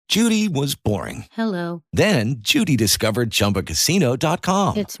Judy was boring. Hello. Then Judy discovered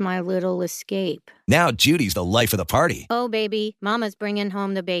ChumbaCasino.com. It's my little escape. Now Judy's the life of the party. Oh, baby, mama's bringing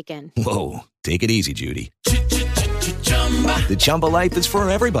home the bacon. Whoa, take it easy, Judy. The Chumba life is for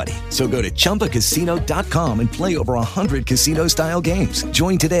everybody. So go to ChumbaCasino.com and play over 100 casino-style games.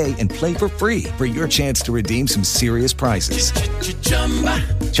 Join today and play for free for your chance to redeem some serious prizes.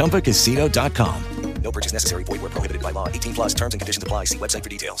 ChumbaCasino.com. No purchase necessary. Void where prohibited by law. 18 plus terms and conditions apply. See website for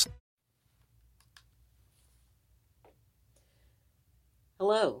details.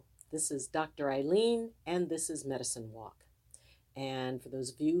 Hello, this is Dr. Eileen, and this is Medicine Walk. And for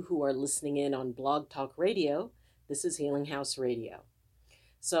those of you who are listening in on Blog Talk Radio, this is Healing House Radio.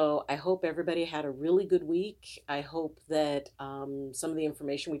 So I hope everybody had a really good week. I hope that some of the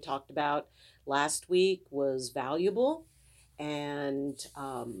information we talked about last week was valuable. And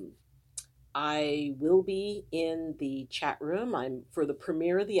I will be in the chat room. For the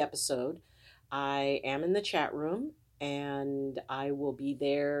premiere of the episode, I am in the chat room, and I will be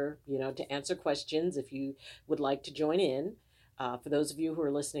there, to answer questions if you would like to join in. For those of you who are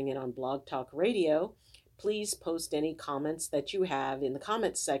listening in on Blog Talk Radio, please post any comments that you have in the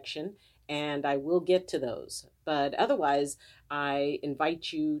comments section, and I will get to those. But otherwise, I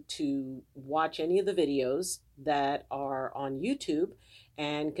invite you to watch any of the videos that are on YouTube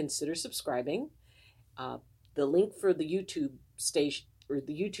and consider subscribing. The link for the YouTube station or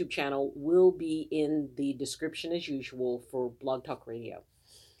the YouTube channel will be in the description as usual for Blog Talk Radio.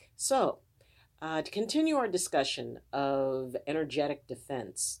 So, to continue our discussion of energetic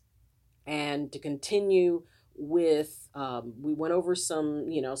defense, and to continue with, we went over some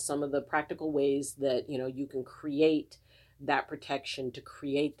of the practical ways that, you can create that protection, to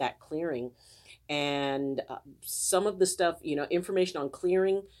create that clearing. And some of the stuff, information on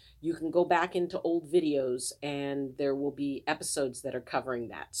clearing, you can go back into old videos and there will be episodes that are covering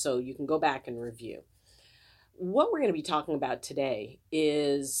that. So you can go back and review. What we're going to be talking about today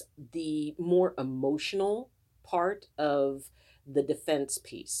is the more emotional part of the defense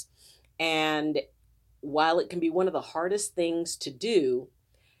piece. And while it can be one of the hardest things to do,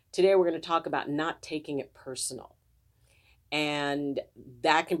 today we're going to talk about not taking it personal. And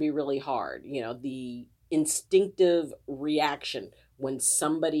that can be really hard. The instinctive reaction when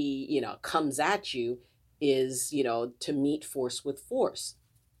somebody, comes at you is, to meet force with force.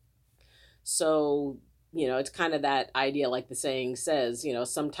 So, it's kind of that idea, like the saying says,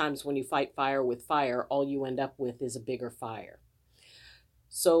 sometimes when you fight fire with fire, all you end up with is a bigger fire.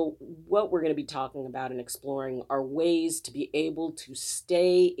 So what we're going to be talking about and exploring are ways to be able to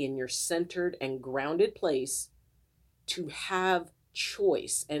stay in your centered and grounded place, to have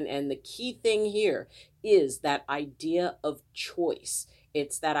choice. And the key thing here is that idea of choice.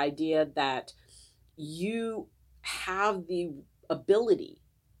 It's that idea that you have the ability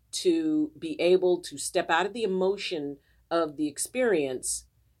to be able to step out of the emotion of the experience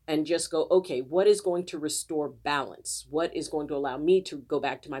and just go, okay, what is going to restore balance? What is going to allow me to go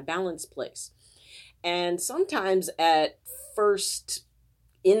back to my balance place? And sometimes at first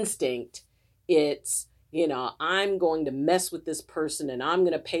instinct, it's, I'm going to mess with this person and I'm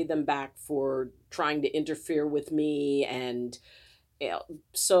going to pay them back for trying to interfere with me. And,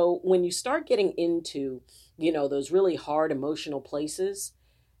 so when you start getting into, those really hard emotional places,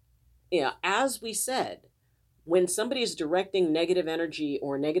 as we said, when somebody is directing negative energy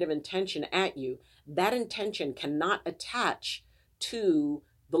or negative intention at you, that intention cannot attach to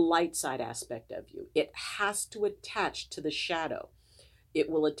the light side aspect of you. It has to attach to the shadow.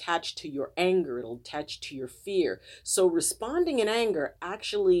 It will attach to your anger. It'll attach to your fear. So responding in anger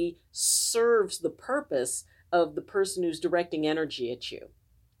actually serves the purpose of the person who's directing energy at you.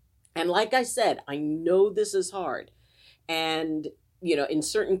 And like I said, I know this is hard. And in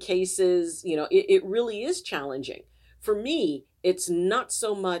certain cases, it really is challenging. For me, it's not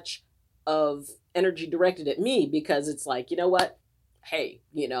so much of energy directed at me, because it's like, you know what? Hey,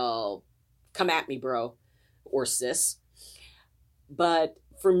 come at me, bro or sis. But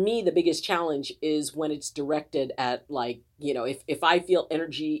for me, the biggest challenge is when it's directed at, like, if I feel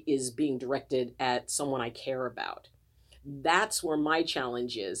energy is being directed at someone I care about. That's where my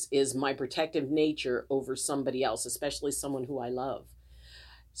challenge is my protective nature over somebody else, especially someone who I love.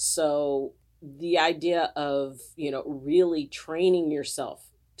 So the idea of, really training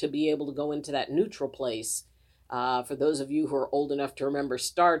yourself to be able to go into that neutral place, for those of you who are old enough to remember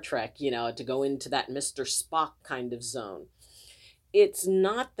Star Trek, to go into that Mr. Spock kind of zone. It's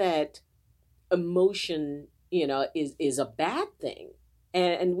not that emotion, is a bad thing.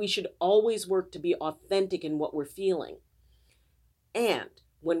 And we should always work to be authentic in what we're feeling. And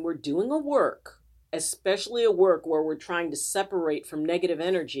when we're doing a work especially at work where we're trying to separate from negative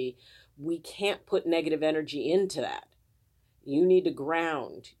energy, we can't put negative energy into that. You need to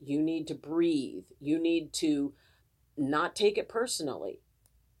ground. You need to breathe. You need to not take it personally,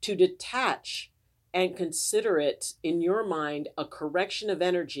 to detach and consider it in your mind a correction of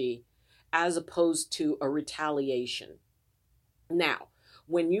energy as opposed to a retaliation. Now,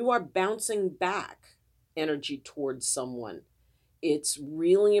 when you are bouncing back energy towards someone, it's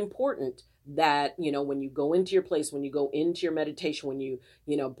really important that, when you go into your place, when you go into your meditation, when you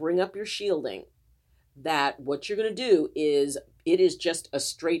bring up your shielding, that what you're going to do is, it is just a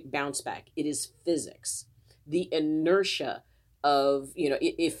straight bounce back. It is physics. The inertia of,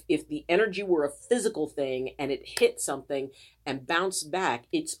 if the energy were a physical thing and it hit something and bounced back,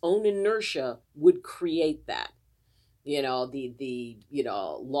 its own inertia would create that. The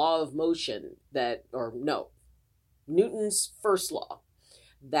law of motion Newton's first law,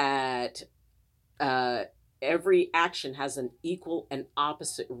 that every action has an equal and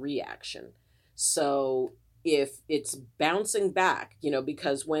opposite reaction. So if it's bouncing back,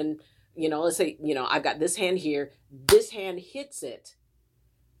 because when, let's say, I've got this hand here, this hand hits it.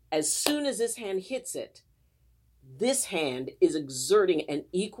 As soon as this hand hits it, this hand is exerting an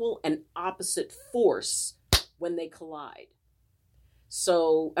equal and opposite force when they collide.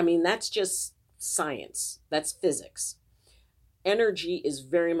 So, that's just science. That's physics. Energy is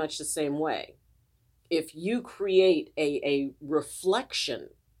very much the same way. If you create a reflection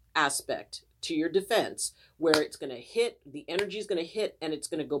aspect to your defense, where it's going to hit, the energy is going to hit, and it's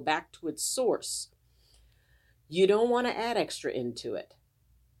going to go back to its source, you don't want to add extra into it.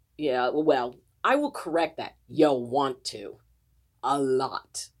 Yeah, well, I will correct that. You'll want to. A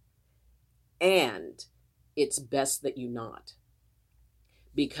lot. And it's best that you not.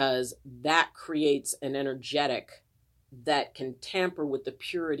 Because that creates an energetic that can tamper with the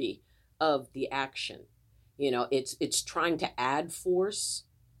purity of the action. It's trying to add force.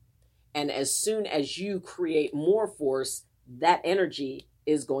 And as soon as you create more force, that energy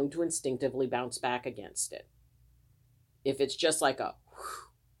is going to instinctively bounce back against it. If it's just like a whew,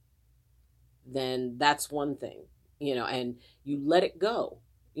 then that's one thing, and you let it go.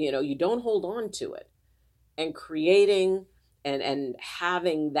 You don't hold on to it. And creating and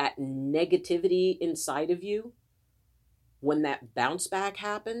having that negativity inside of you, when that bounce back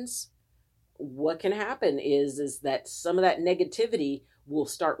happens, what can happen is that some of that negativity will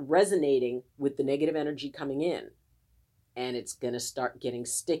start resonating with the negative energy coming in, and it's going to start getting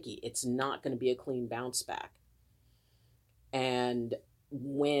sticky. It's not going to be a clean bounce back. And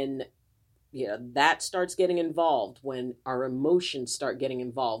when that starts getting involved, when our emotions start getting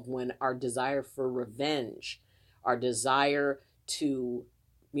involved, when our desire for revenge, our desire to,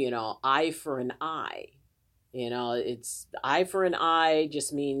 eye for an eye, it's eye for an eye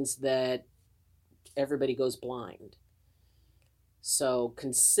just means that everybody goes blind. So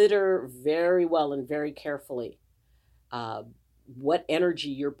consider very well and very carefully what energy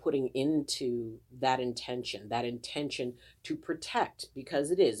you're putting into that intention to protect,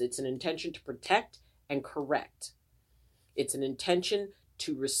 because it's an intention to protect and correct. It's an intention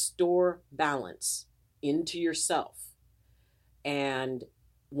to restore balance into yourself. And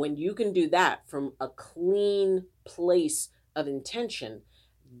when you can do that from a clean place of intention,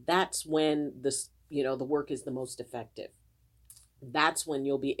 that's when the work is the most effective. That's when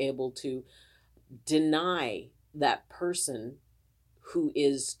you'll be able to deny that person who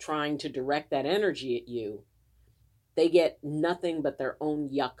is trying to direct that energy at you. They get nothing but their own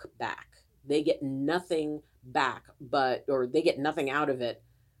yuck back. They get nothing back, or they get nothing out of it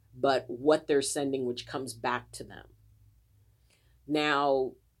but what they're sending, which comes back to them.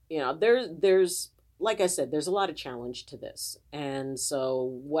 Now, there's like I said, there's a lot of challenge to this. And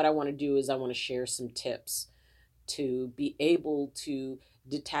so what I want to do is I want to share some tips to be able to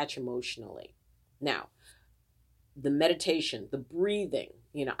detach emotionally. Now, the meditation, the breathing,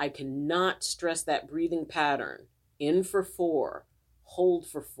 I cannot stress that breathing pattern. In for 4, hold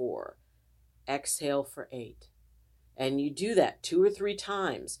for 4, exhale for 8. And you do that 2 or 3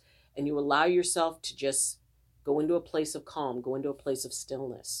 times, and you allow yourself to just go into a place of calm, go into a place of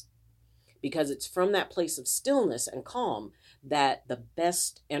stillness. Because it's from that place of stillness and calm that the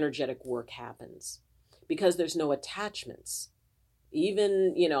best energetic work happens. Because there's no attachments.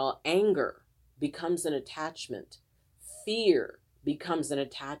 Even, anger becomes an attachment. Fear becomes an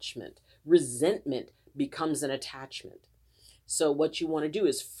attachment. Resentment becomes an attachment. So what you want to do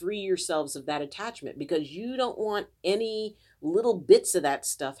is free yourselves of that attachment, because you don't want any little bits of that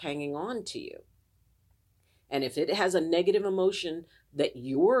stuff hanging on to you. And if it has a negative emotion that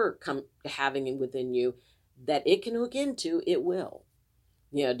you're having within you that it can hook into, it will.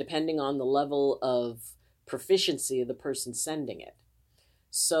 depending on the level of proficiency of the person sending it.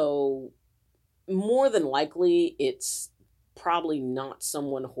 So more than likely, it's probably not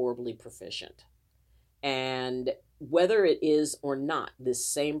someone horribly proficient. And whether it is or not, this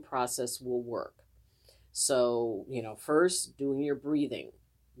same process will work. So, first doing your breathing,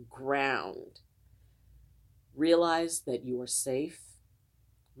 ground, realize that you are safe,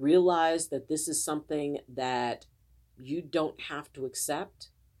 realize that this is something that you don't have to accept,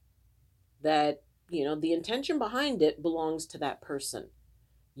 that, the intention behind it belongs to that person.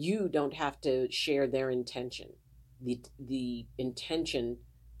 You don't have to share their intention, the intention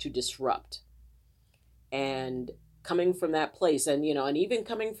to disrupt. And coming from that place, and even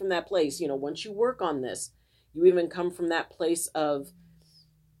coming from that place, once you work on this, you even come from that place of,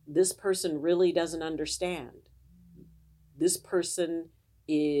 this person really doesn't understand. This person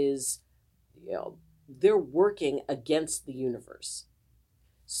is, they're working against the universe.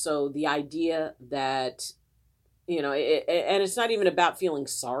 So the idea that, and it's not even about feeling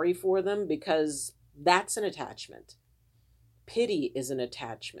sorry for them, because that's an attachment. Pity is an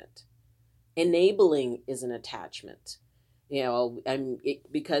attachment. Enabling is an attachment.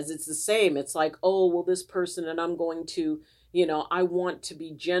 Because it's the same. It's like, oh, well, this person, and I'm going to, I want to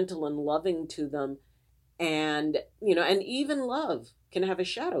be gentle and loving to them. And, and even love can have a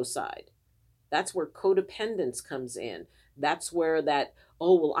shadow side. That's where codependence comes in. That's where that,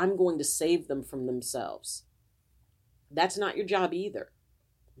 oh, well, I'm going to save them from themselves. That's not your job either.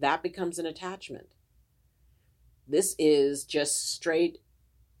 That becomes an attachment. This is just straight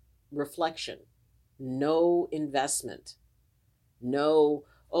reflection. No investment. No,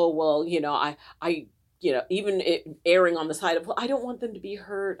 oh, well, I even erring on the side of, well, I don't want them to be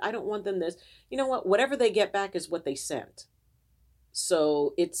hurt. I don't want them this. You know what? Whatever they get back is what they sent.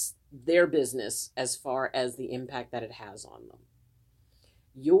 So it's their business as far as the impact that it has on them.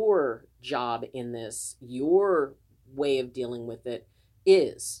 Your job in this, your way of dealing with it,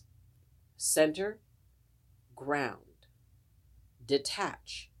 is center, ground,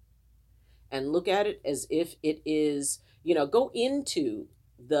 detach, and look at it as if it is, go into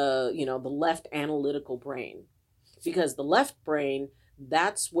the, the left analytical brain, because the left brain,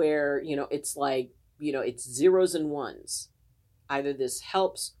 that's where, it's like, it's zeros and ones. Either this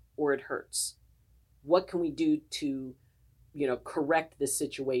helps or it hurts. What can we do to, correct this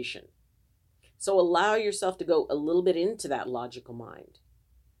situation? So allow yourself to go a little bit into that logical mind.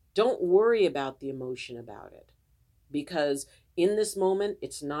 Don't worry about the emotion about it, because in this moment,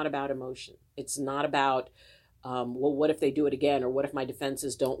 it's not about emotion. It's not about, well, what if they do it again? Or what if my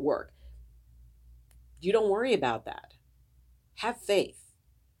defenses don't work? You don't worry about that. Have faith.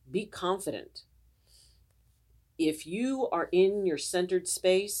 Be confident. If you are in your centered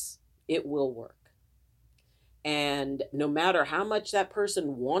space, it will work. And no matter how much that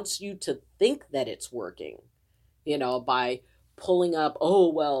person wants you to think that it's working, by pulling up,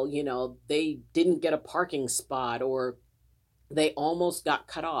 oh, well, they didn't get a parking spot, or they almost got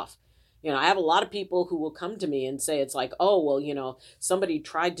cut off. I have a lot of people who will come to me and say, it's like, oh, well, somebody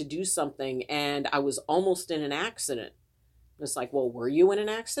tried to do something and I was almost in an accident. It's like, well, were you in an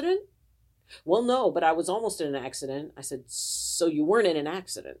accident? Well, no, but I was almost in an accident. I said, so you weren't in an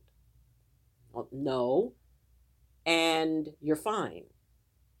accident? Well, no. And you're fine.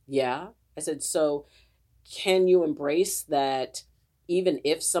 Yeah. I said, so can you embrace that even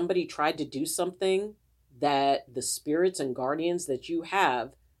if somebody tried to do something, that the spirits and guardians that you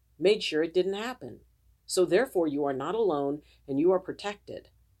have made sure it didn't happen? So therefore you are not alone and you are protected.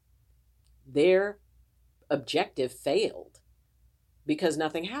 Their objective failed because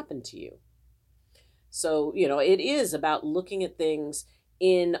nothing happened to you. So, it is about looking at things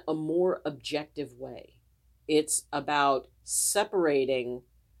in a more objective way. It's about separating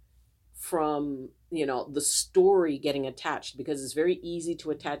from, the story getting attached, because it's very easy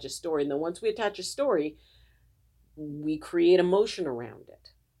to attach a story. And then once we attach a story, we create emotion around it.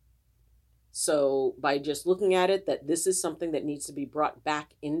 So by just looking at it, that this is something that needs to be brought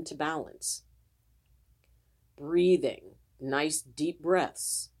back into balance. Breathing, nice deep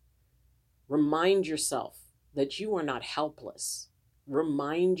breaths. Remind yourself that you are not helpless.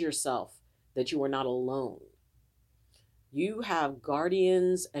 Remind yourself that you are not alone. You have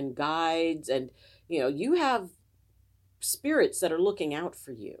guardians and guides, and, you have spirits that are looking out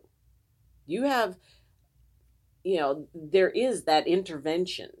for you. You have, there is that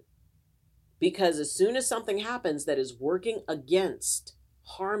intervention, because as soon as something happens that is working against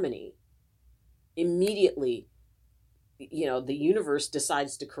harmony, immediately, the universe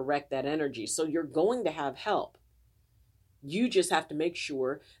decides to correct that energy. So you're going to have help. You just have to make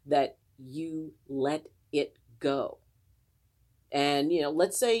sure that you let it go. And,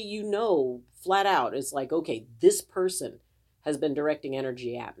 let's say, flat out, it's like, okay, this person has been directing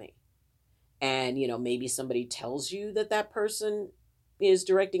energy at me. And, maybe somebody tells you that that person is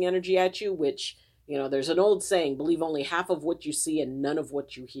directing energy at you, which, there's an old saying, believe only half of what you see and none of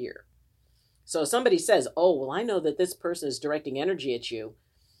what you hear. So if somebody says, oh, well, I know that this person is directing energy at you.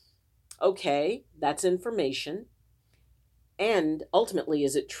 Okay, that's information. And ultimately,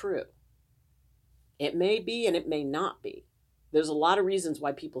 is it true? It may be and it may not be. There's a lot of reasons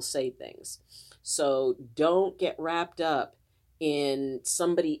why people say things. So don't get wrapped up in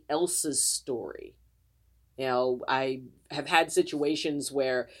somebody else's story. I have had situations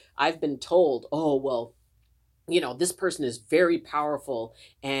where I've been told, oh, well, this person is very powerful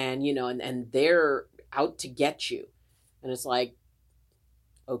and, and they're out to get you. And it's like,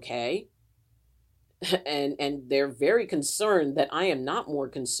 okay. and they're very concerned that I am not more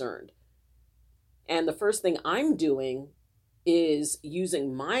concerned. And the first thing I'm doing is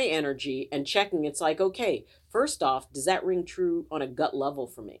using my energy and checking. It's like, okay, first off, does that ring true on a gut level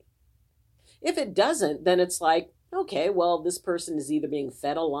for me? If it doesn't, then it's like, okay, well, this person is either being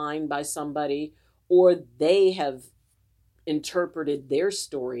fed a line by somebody or they have interpreted their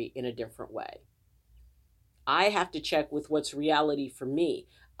story in a different way. I have to check with what's reality for me.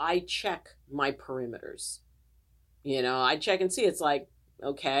 I check my perimeters. I check and see. It's like,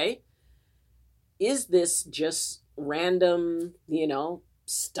 okay, is this just random,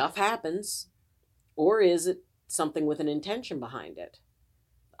 stuff happens, or is it something with an intention behind it?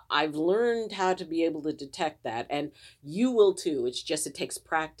 I've learned how to be able to detect that, and you will too. It takes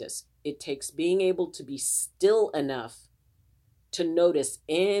practice. It takes being able to be still enough to notice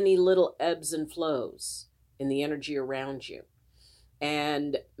any little ebbs and flows in the energy around you.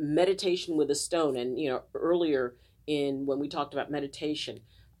 And meditation with a stone, and earlier when we talked about meditation,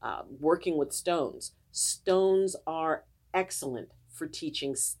 working with stones are excellent for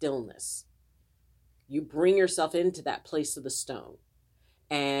teaching stillness. You bring yourself into that place of the stone,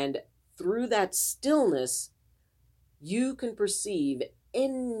 and through that stillness, you can perceive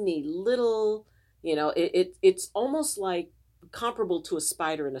any little, it's almost like comparable to a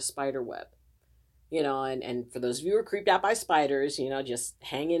spider in a spider web. And for those of you who are creeped out by spiders, just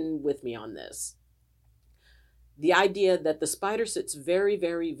hang in with me on this. The idea that the spider sits very,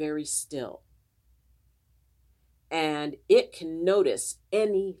 very, very still. And it can notice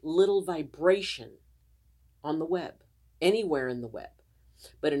any little vibration on the web, anywhere in the web.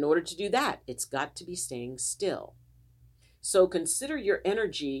 But in order to do that, it's got to be staying still. So consider your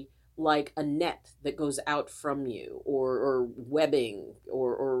energy like a net that goes out from you, or webbing,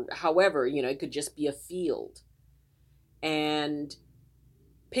 or however, it could just be a field. And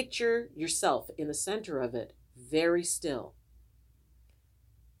picture yourself in the center of it, very still.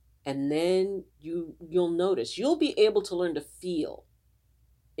 And then you'll notice, you'll be able to learn to feel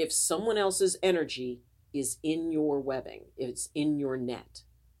if someone else's energy is in your webbing, if it's in your net.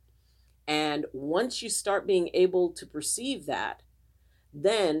 And once you start being able to perceive that,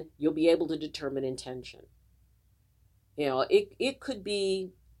 then you'll be able to determine intention. It could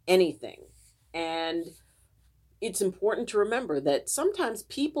be anything. And it's important to remember that sometimes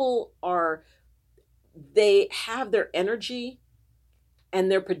people they have their energy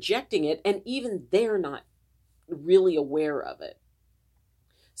and they're projecting it, and even they're not really aware of it.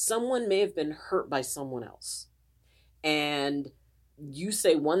 Someone may have been hurt by someone else, and you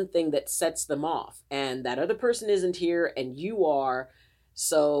say one thing that sets them off, and that other person isn't here and you are.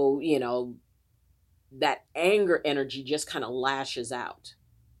 So, that anger energy just kind of lashes out.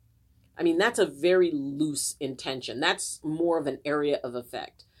 I mean, that's a very loose intention. That's more of an area of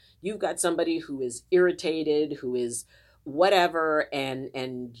effect. You've got somebody who is irritated, who is whatever,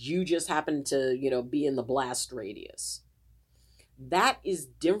 and you just happen to, be in the blast radius. That is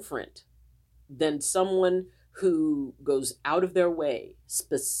different than someone who goes out of their way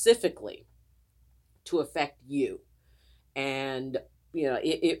specifically to affect you. And,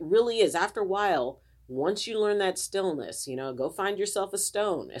 it really is, after a while, once you learn that stillness, go find yourself a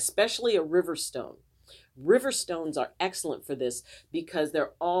stone, especially a river stone. River stones are excellent for this because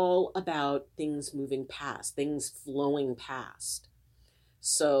they're all about things moving past, things flowing past.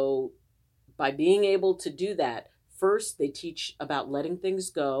 So by being able to do that, first they teach about letting things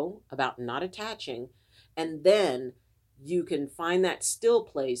go, about not attaching, and then you can find that still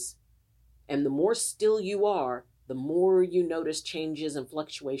place. And the more still you are, the more you notice changes and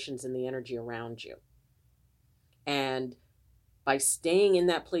fluctuations in the energy around you. And by staying in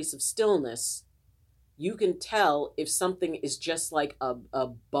that place of stillness, you can tell if something is just like a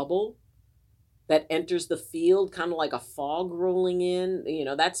bubble that enters the field, kind of like a fog rolling in.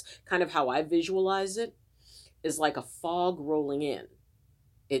 That's kind of how I visualize it. is like a fog rolling in.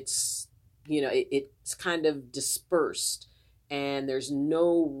 It's, it's kind of dispersed, and there's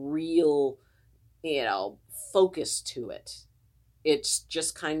no real, focus to it. It's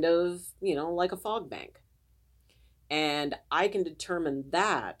just kind of, like a fog bank. And I can determine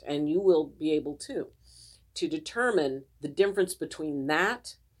that, and you will be able to determine the difference between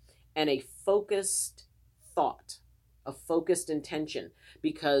that and a focused thought, a focused intention.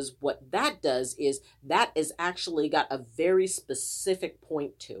 Because what that does is that is actually got a very specific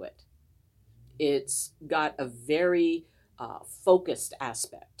point to it. It's got a very focused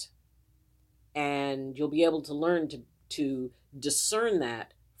aspect. And you'll be able to learn to discern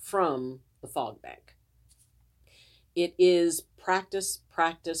that from the fog bank. It is practice,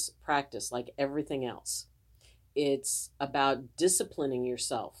 practice, practice, like everything else. It's about disciplining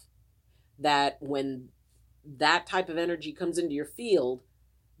yourself, that when that type of energy comes into your field,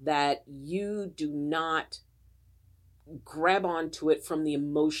 that you do not grab onto it from the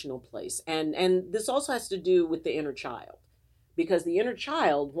emotional place. And this also has to do with the inner child, because the inner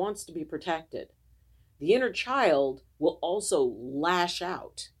child wants to be protected. The inner child will also lash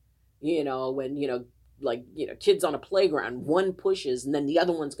out, when, kids on a playground, one pushes and then the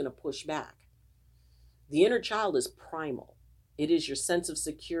other one's going to push back. The inner child is primal. It is your sense of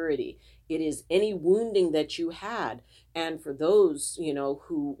security. It is any wounding that you had. And for those,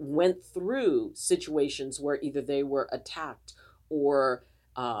 who went through situations where either they were attacked or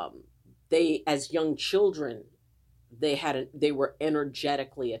they, as young children, they were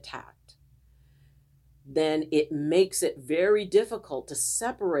energetically attacked, then it makes it very difficult to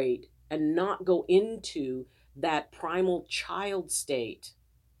separate and not go into that primal child state,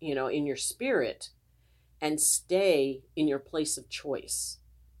 in your spirit, and stay in your place of choice.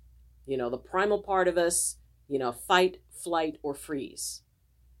 The primal part of us, fight, flight, or freeze.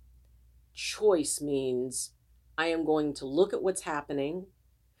 Choice means I am going to look at what's happening.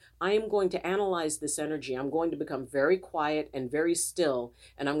 I am going to analyze this energy. I'm going to become very quiet and very still,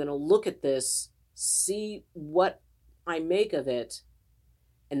 and I'm going to look at this, see what I make of it,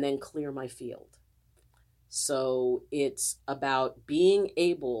 and then clear my field. So it's about being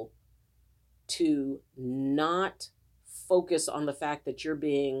able to not focus on the fact that you're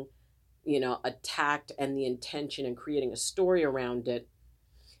being, attacked and the intention and creating a story around it.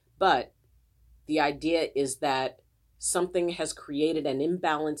 But the idea is that something has created an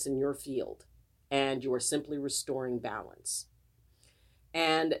imbalance in your field and you are simply restoring balance.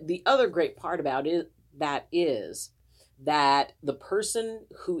 And the other great part about it, that is that the person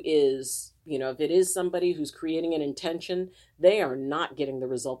who is, if it is somebody who's creating an intention, they are not getting the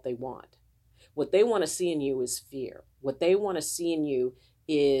result they want. What they want to see in you is fear. What they want to see in you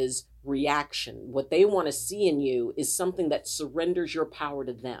is reaction. What they want to see in you is something that surrenders your power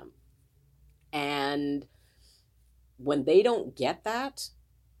to them. And when they don't get that,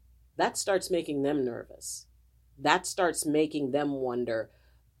 that starts making them nervous. That starts making them wonder,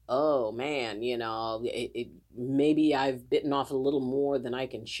 oh man, maybe I've bitten off a little more than I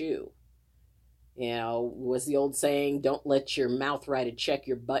can chew. Was the old saying, don't let your mouth write a check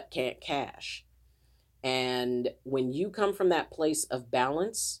your butt can't cash. And when you come from that place of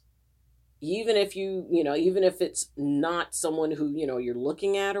balance, even if even if it's not someone who, you're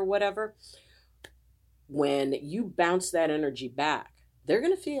looking at or whatever, when you bounce that energy back, they're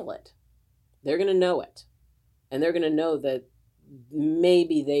going to feel it. They're going to know it. And they're going to know that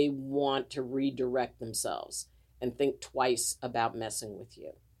maybe they want to redirect themselves and think twice about messing with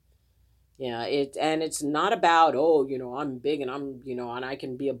you. And it's not about, I'm big and and I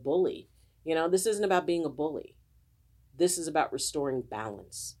can be a bully. This isn't about being a bully. This is about restoring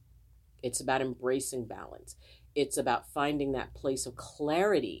balance. It's about embracing balance. It's about finding that place of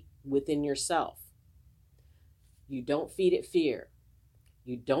clarity within yourself. You don't feed it fear.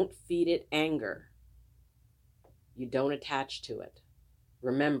 You don't feed it anger. You don't attach to it.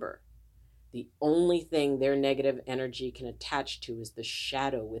 Remember, the only thing their negative energy can attach to is the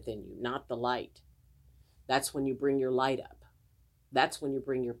shadow within you, not the light. That's when you bring your light up. That's when you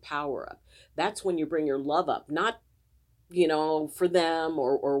bring your power up. That's when you bring your love up. Not, for them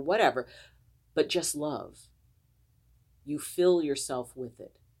or whatever, but just love. You fill yourself with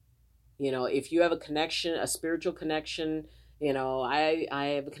it. If you have a connection, a spiritual connection, I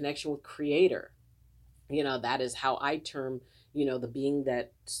have a connection with Creator. That is how I term, the being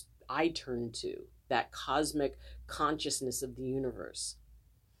that I turn to, that cosmic consciousness of the universe.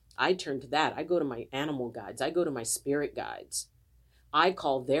 I turn to that. I go to my animal guides. I go to my spirit guides. I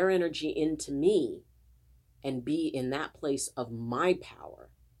call their energy into me and be in that place of my power.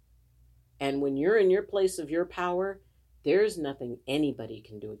 And when you're in your place of your power, there's nothing anybody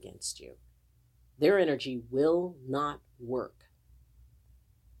can do against you. Their energy will not work.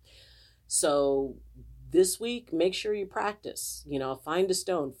 So this week, make sure you practice, find a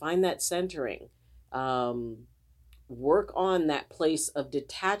stone, find that centering, work on that place of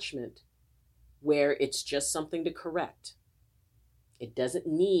detachment where it's just something to correct. It doesn't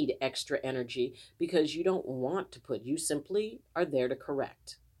need extra energy because you don't want to you simply are there to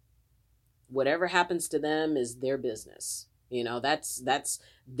correct. Whatever happens to them is their business. That's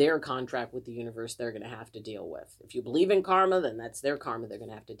their contract with the universe they're going to have to deal with. If you believe in karma, then that's their karma they're going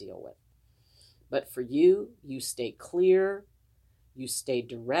to have to deal with. But for you stay clear, you stay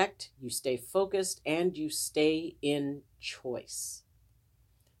direct, you stay focused, and you stay in choice.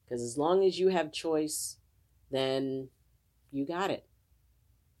 Because as long as you have choice, then you got it.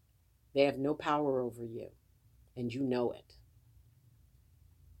 They have no power over you, and you know it.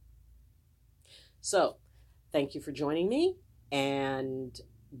 So, thank you for joining me, and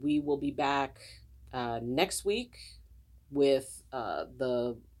we will be back next week with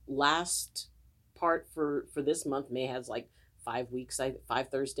the last part for this month. May has like 5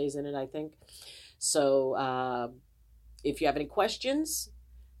 Thursdays in it, I think. So if you have any questions,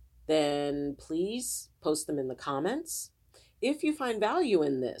 then please post them in the comments. If you find value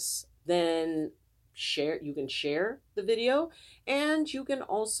in this, then you can share the video, and you can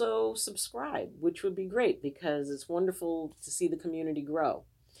also subscribe, which would be great because it's wonderful to see the community grow.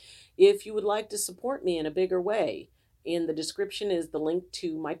 If you would like to support me in a bigger way, in the description is the link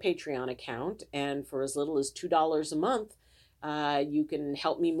to my Patreon account, and for as little as $2 a month, you can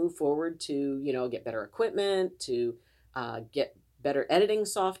help me move forward to, get better equipment, to get better editing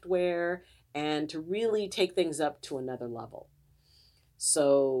software, and to really take things up to another level.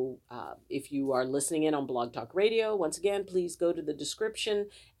 So if you are listening in on Blog Talk Radio, once again, please go to the description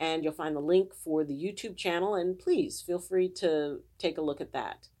and you'll find the link for the YouTube channel, and please feel free to take a look at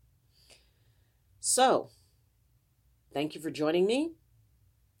that. So, thank you for joining me.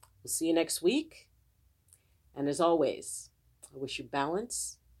 We'll see you next week. And as always, I wish you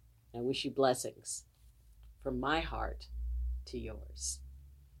balance and I wish you blessings from my heart to yours.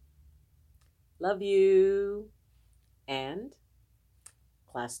 Love you. And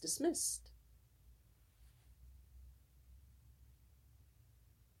class dismissed.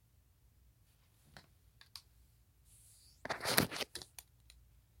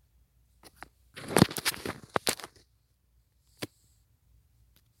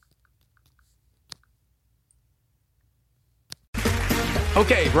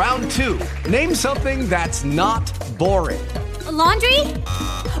 Okay, round 2. Name something that's not boring. A laundry?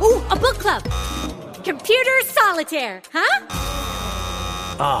 Ooh, a book club. Computer solitaire, huh?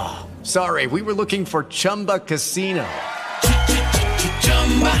 Ah, sorry, we were looking for Chumba Casino.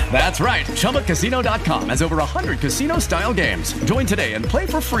 That's right, ChumbaCasino.com has over 100 casino-style games. Join today and play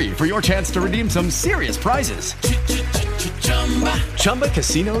for free for your chance to redeem some serious prizes.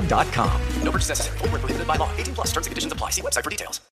 ChumbaCasino.com. No purchase necessary. Void where prohibited by law. 18+ terms and conditions apply. See website for details.